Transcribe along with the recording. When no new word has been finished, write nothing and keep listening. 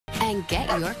and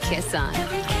get your kiss on.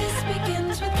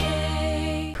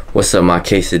 What's up, my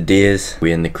quesadillas?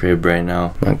 We in the crib right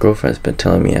now. My girlfriend's been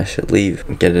telling me I should leave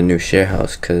and get a new share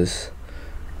house because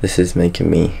this is making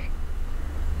me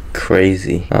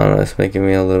crazy. I don't know, it's making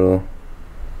me a little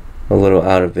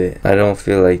out of it. I don't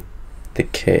feel like the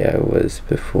K I was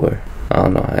before. I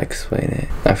don't know how to explain it.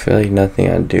 I feel like nothing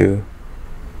I do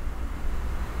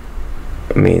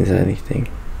means anything.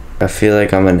 I feel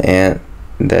like I'm an ant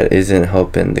that isn't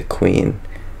helping the queen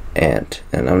ant,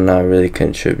 and I'm not really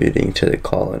contributing to the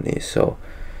colony, so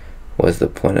what's the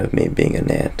point of me being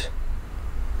an ant?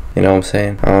 You know what I'm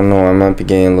saying? I don't know, I might be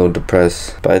getting a little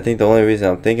depressed, but I think the only reason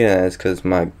I'm thinking that is because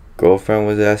my girlfriend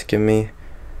was asking me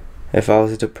if I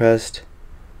was depressed,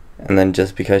 and then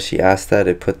just because she asked that,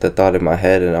 it put the thought in my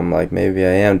head, and I'm like, maybe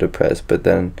I am depressed, but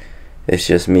then it's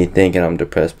just me thinking I'm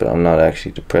depressed, but I'm not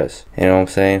actually depressed. You know what I'm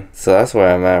saying? So that's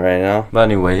where I'm at right now. But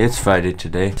anyway, it's Friday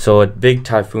today. So a big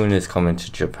typhoon is coming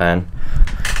to Japan.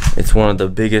 It's one of the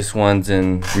biggest ones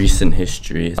in recent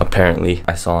history, apparently.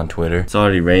 I saw on Twitter. It's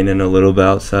already raining a little bit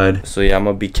outside. So yeah, I'm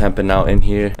gonna be camping out in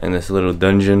here in this little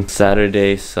dungeon.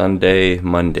 Saturday, Sunday,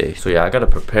 Monday. So yeah, I gotta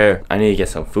prepare. I need to get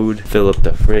some food, fill up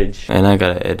the fridge, and I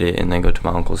gotta edit and then go to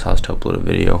my uncle's house to upload a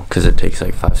video because it takes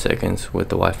like 5 seconds with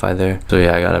the Wi-Fi there. So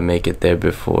yeah, I gotta make it there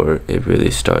before it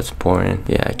really starts pouring.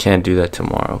 Yeah, I can't do that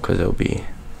tomorrow because it'll be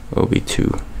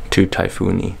too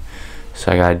typhoony.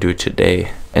 So I gotta do it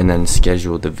today and then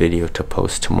schedule the video to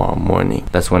post tomorrow morning.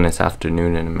 That's when it's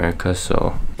afternoon in America,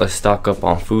 so let's stock up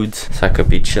on foods so I could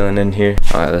be chilling in here.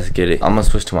 Alright, let's get it. I'm gonna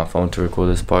switch to my phone to record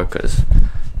this part because,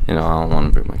 you know, I don't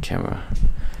want to bring my camera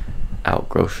out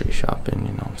grocery shopping,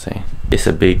 you know what I'm saying? It's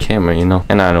a big camera, you know,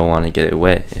 and I don't want to get it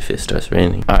wet if it starts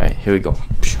raining. Alright, here we go.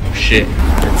 Shit,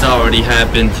 it's already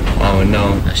happened. Oh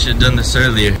no, I should have done this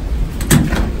earlier. No,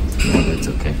 it's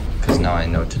okay, because now I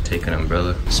know to take an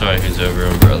umbrella. Sorry, whoever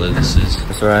umbrella this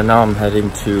is. So right now I'm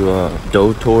heading to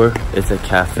Dough Tour. It's a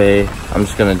cafe. I'm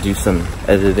just gonna do some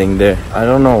editing there. I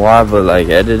don't know why, but like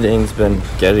editing's been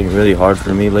getting really hard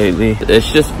for me lately.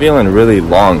 It's just feeling really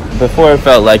long. Before it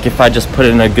felt like if I just put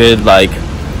in a good like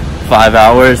 5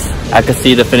 hours, I could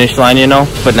see the finish line, you know?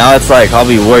 But now it's like I'll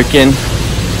be working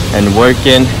and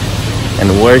working and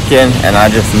working, and I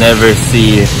just never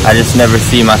see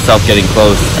myself getting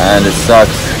close, and it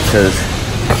sucks because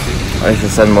it's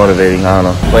just unmotivating. I don't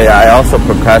know. But yeah, I also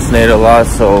procrastinate a lot,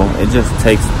 so it just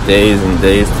takes days and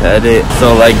days to edit.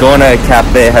 So like going to a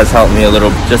cafe has helped me a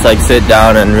little, just like sit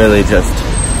down and really just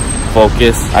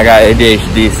focus. I got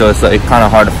ADHD, so it's like kind of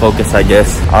hard to focus, I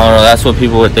guess. I don't know, that's what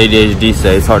people with ADHD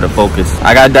say, it's hard to focus.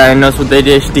 I got diagnosed with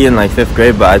ADHD in like 5th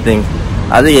grade, but I think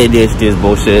ADHD is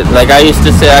bullshit. Like I used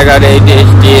to say I got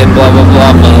ADHD and blah blah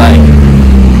blah, but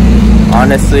like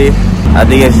honestly, I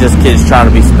think it's just kids trying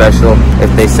to be special if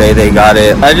they say they got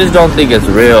it. I just don't think it's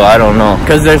real. I don't know,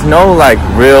 because there's no like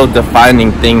real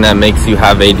defining thing that makes you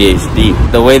have ADHD.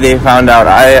 The way they found out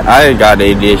I got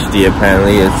ADHD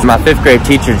apparently is my 5th grade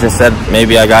teacher just said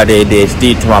maybe I got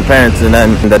ADHD to my parents, and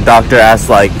then the doctor asked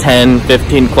like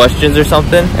 10-15 questions or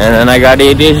something, and then I got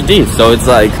ADHD. So it's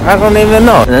like, I don't even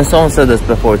know. And then someone said this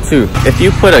before too. If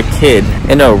you put a kid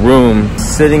in a room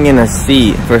sitting in a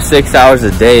seat for 6 hours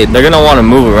a day, they're gonna want to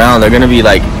move around. They're gonna be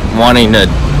like wanting to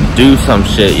do some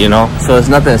shit, you know? So it's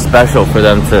nothing special for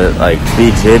them to like be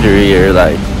jittery or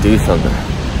like do something.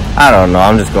 I don't know,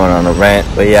 I'm just going on a rant.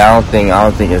 But yeah, I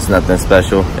don't think it's nothing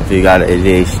special if you got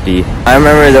ADHD. I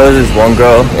remember there was this one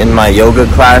girl in my yoga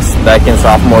class back in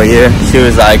sophomore year. She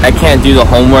was like, I can't do the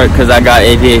homework because I got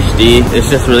ADHD.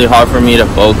 It's just really hard for me to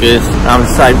focus. And I'm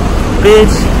just like,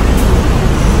 bitch,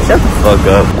 shut the fuck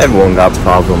up. Everyone got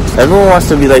problems. Everyone wants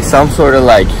to be like some sort of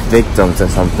like victim to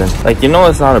something. Like, you know,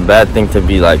 it's not a bad thing to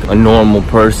be like a normal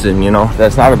person, you know?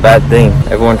 That's not a bad thing.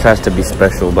 Everyone tries to be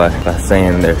special by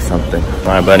saying there's something.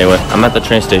 Alright, but anyway, I'm at the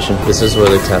train station. This is where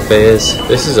the cafe is.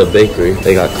 This is a bakery.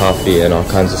 They got coffee and all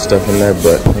kinds of stuff in there,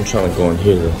 but I'm trying to go in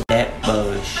here though. That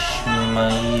bush,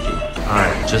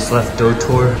 alright, just left Dough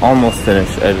Tour. Almost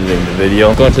finished editing the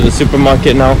video. Going to the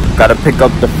supermarket now. Gotta pick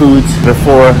up the foods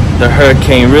before the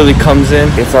hurricane really comes in.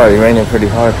 It's already raining pretty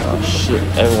hard. Oh shit,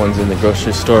 everyone's in the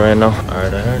grocery store right now.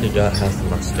 Alright, I already got half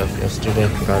of my stuff yesterday.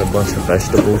 Got a bunch of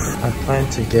vegetables. I plan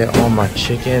to get all my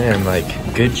chicken and like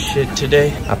good shit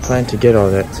today. I plan to get all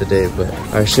that today, but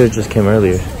I should've just came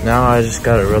earlier. Now I just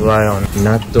gotta rely on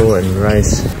natto and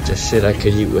rice. Just shit I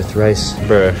could eat with rice.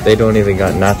 Bruh, they don't even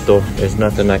got natto. There's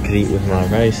nothing I could eat with my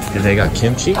rice. Do they got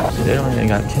kimchi? They don't even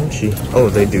got kimchi. Oh,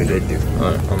 they do.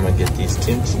 Alright, I'm gonna get these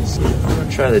kimchis. I'm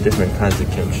gonna try the different kinds of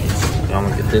kimchis. I'm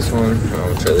gonna get this one, and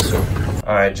I'm gonna try this one.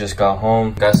 Alright, just got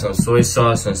home. Got some soy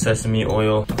sauce and sesame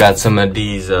oil. Got some of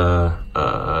these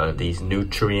these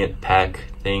nutrient pack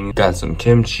things. Got some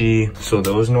kimchi. So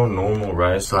there was no normal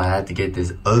rice, so I had to get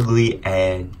this ugly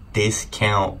ass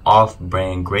discount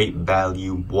off-brand great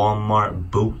value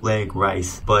Walmart bootleg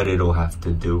rice, but it'll have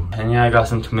to do. And yeah, I got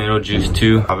some tomato juice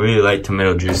too. I really like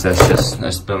tomato juice.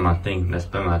 That's been my thing. That's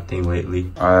been my thing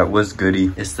lately. All right, what's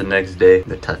goody? It's the next day.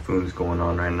 The typhoon's going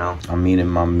on right now. I'm eating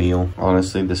my meal.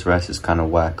 Honestly, this rice is kind of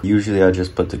whack. Usually I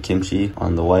just put the kimchi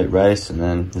on the white rice and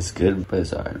then it's good, but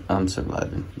it's all right. I'm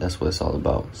surviving. That's what it's all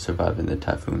about, surviving the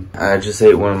typhoon. I just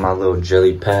ate one of my little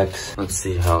jelly packs. Let's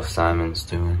see how Simon's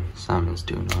doing. Simon's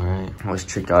doing all right. Let's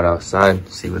check out outside,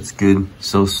 see what's good.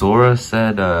 So Sora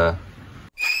said,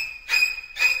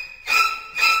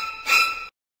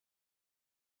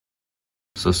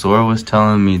 so Sora was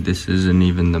telling me this isn't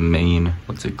even the main,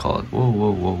 what's it called? Whoa,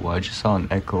 whoa, whoa, I just saw an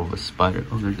echo of a spider.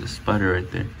 Oh, there's a spider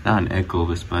right there. Not an echo of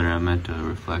a spider, I meant a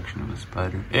reflection of a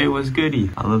spider. Hey, what's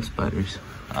goody? I love spiders.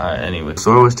 Alright, anyway.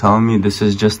 Sora was telling me this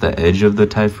is just the edge of the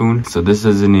typhoon, so this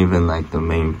isn't even like the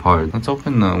main part. Let's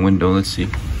open the window, let's see.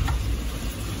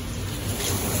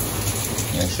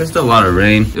 It's just a lot of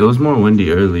rain. It was more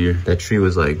windy earlier. That tree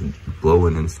was like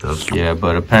blowing and stuff. Yeah,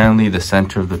 but apparently the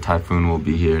center of the typhoon will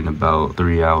be here in about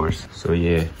 3 hours. So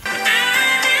yeah.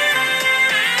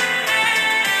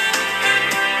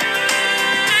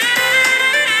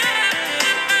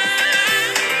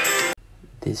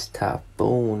 This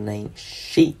typhoon ain't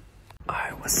shit.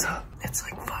 Alright, what's up? It's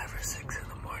like 5 or 6 in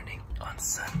the morning on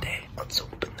Sunday. Let's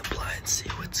open the blinds, see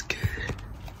what's good.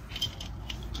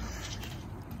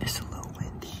 It's a little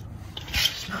windy.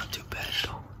 It's not too bad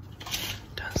though.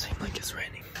 Doesn't seem like it's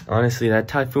raining. Honestly, that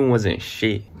typhoon wasn't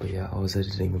shit. But yeah, I was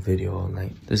editing a video all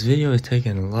night. This video is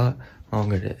taking a lot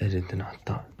longer to edit than I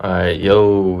thought. Alright,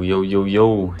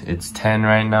 yo. It's 10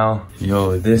 right now.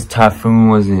 Yo, this typhoon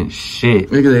wasn't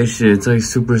shit. Look at this shit. It's like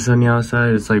super sunny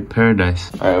outside. It's like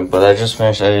paradise. Alright, but I just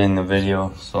finished editing the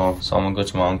video. So I'm gonna go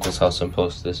to my uncle's house and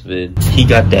post this vid. He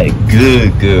got that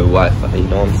good Wi-Fi, you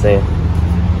know what I'm saying?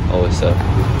 Oh, what's up?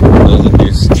 Those are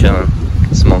dudes chilling,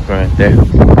 smoking right there.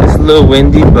 It's a little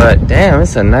windy, but damn,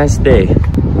 it's a nice day.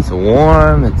 It's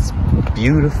warm, it's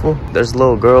beautiful. There's a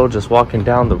little girl just walking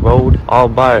down the road all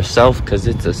by herself because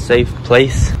it's a safe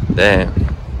place. Damn,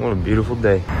 what a beautiful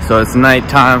day. So it's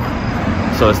nighttime.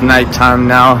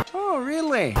 Now.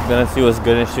 Gonna see what's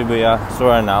good in Shibuya.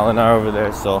 Sora and Alan are over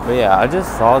there. So, but yeah, I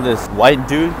just saw this white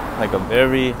dude, like a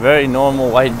very normal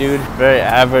white dude, very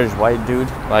average white dude.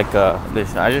 Like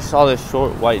I just saw this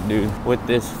short white dude with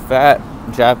this fat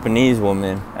Japanese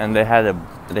woman, and they had a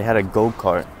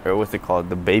go-kart, or what's it called?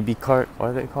 The baby cart? What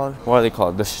are they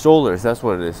called? The strollers, that's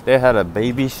what it is. They had a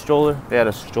baby stroller. They had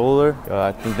a stroller. Yo,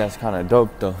 I think that's kind of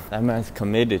dope though. That man's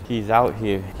committed. He's out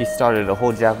here. He started a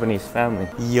whole Japanese family.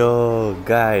 Yo,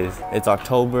 guys, it's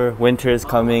October. Winter is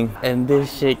coming. And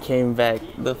this shit came back.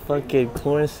 The fucking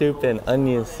corn soup and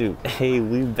onion soup. Hey,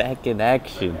 we back in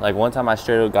action. Like one time I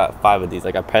straight up got 5 of these.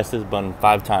 Like I pressed this button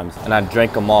 5 times and I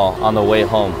drank them all on the way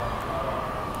home.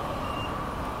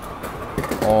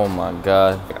 Oh my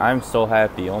god, I'm so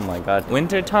happy. Oh my god,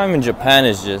 winter time in Japan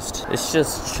is it's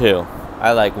just chill.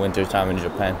 I like winter time in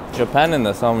Japan. Japan in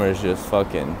the summer is just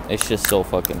fucking, it's just so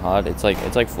fucking hot. It's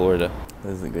like Florida.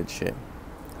 This is the good shit.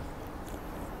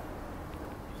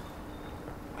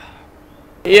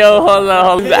 Yo, hold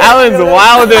on. Alan's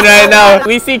wilding right now.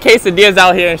 We see quesadillas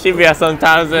out here in Shibuya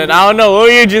sometimes, and I don't know, what were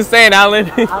you just saying, Alan?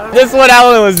 This is what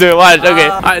Alan was doing. Watch, okay.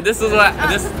 Alright, this is what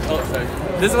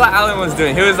Alan was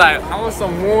doing. He was like, I want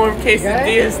some warm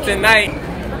quesadillas tonight.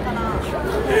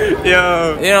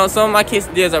 Yo, you know, some of my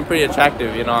quesadillas are pretty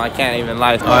attractive, you know, I can't even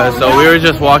lie. Alright, so we were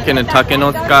just walking to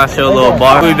Takenotsuka, a little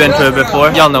bar. We've been to it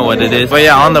before. Y'all know what it is. But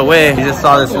yeah, on the way, we just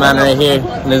saw this man right here,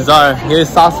 Nazar. He was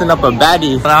saucing up a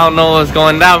baddie. I don't know what's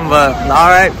going down, but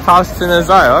alright, props to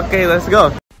Nazar. Okay, let's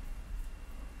go.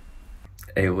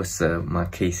 Hey, what's up, my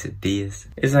quesadillas?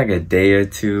 It's like a day or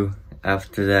two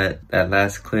after that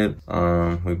last clip.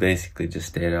 We basically just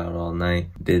stayed out all night,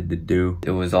 did the do. It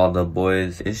was all the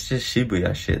boys. It's just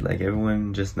Shibuya shit. Like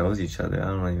everyone just knows each other. I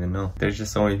don't even know. There's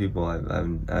just so many people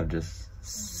I've just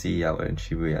see out in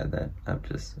Shibuya that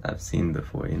I've seen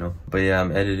before, you know. But yeah,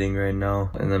 I'm editing right now,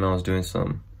 and then I was doing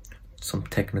some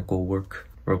technical work,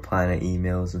 replying to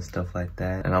emails and stuff like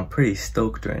that. And I'm pretty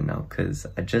stoked right now because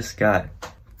I just got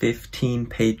 15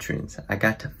 patrons. I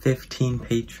got to 15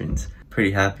 patrons.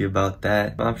 Pretty happy about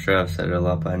that. I'm sure I've said it a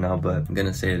lot by now, but I'm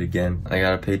gonna say it again. I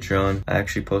got a Patreon. I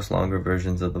actually post longer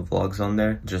versions of the vlogs on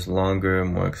there. Just longer,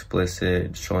 more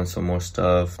explicit, showing some more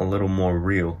stuff, a little more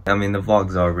real. I mean, the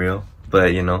vlogs are real,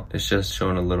 but you know, it's just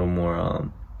showing a little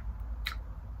more,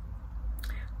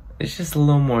 It's just a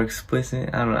little more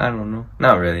explicit. I don't know.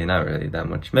 Not really that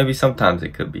much. Maybe sometimes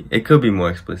it could be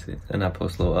more explicit. And I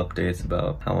post little updates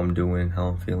about how I'm doing, how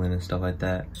I'm feeling and stuff like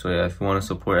that. So yeah, if you want to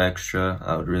support extra,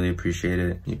 I would really appreciate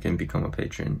it. You can become a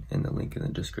patron in the link in the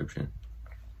description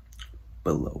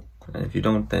below. And if you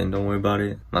don't, then don't worry about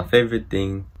it. My favorite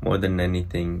thing, more than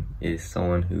anything, is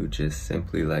someone who just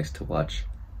simply likes to watch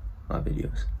my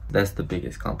videos. That's the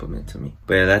biggest compliment to me.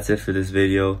 But yeah, that's it for this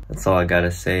video. That's all I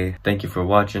gotta say. Thank you for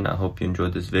watching. I hope you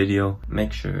enjoyed this video.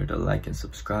 Make sure to like and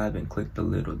subscribe and click the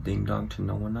little ding dong to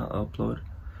know when I upload.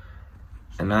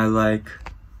 And I like...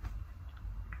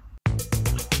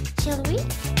 Shall we?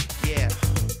 Yeah.